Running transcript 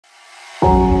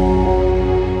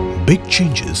Big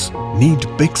changes need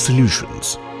big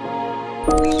solutions.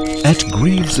 At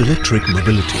Greaves Electric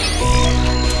Mobility,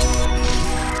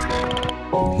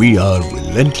 we are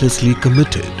relentlessly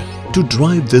committed to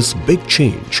drive this big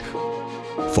change.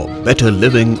 For better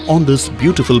living on this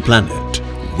beautiful planet,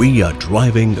 we are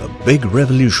driving a big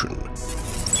revolution.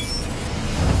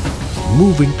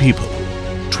 Moving people,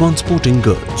 transporting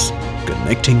goods,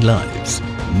 connecting lives,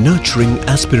 nurturing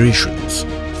aspirations,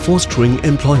 fostering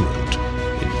employment,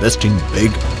 investing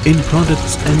big in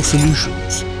products and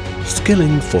solutions,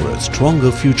 skilling for a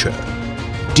stronger future,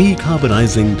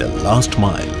 decarbonizing the last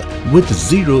mile with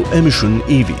zero-emission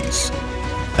EVs,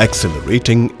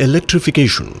 accelerating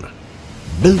electrification,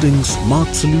 building smart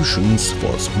solutions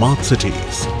for smart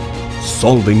cities,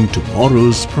 solving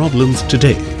tomorrow's problems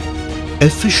today,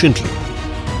 efficiently,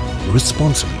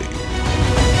 responsibly,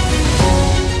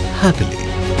 happily,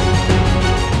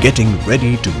 getting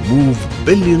ready to move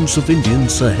billions of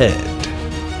Indians ahead.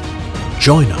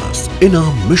 Join us in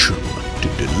our mission to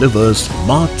deliver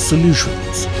smart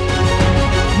solutions.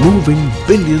 Moving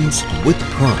billions with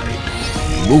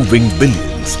pride. Moving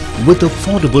billions with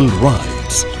affordable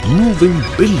rides. Moving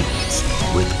billions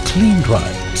with clean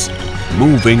rides.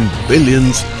 Moving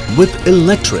billions with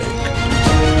electric.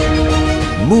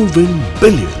 Moving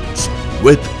billions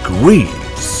with green.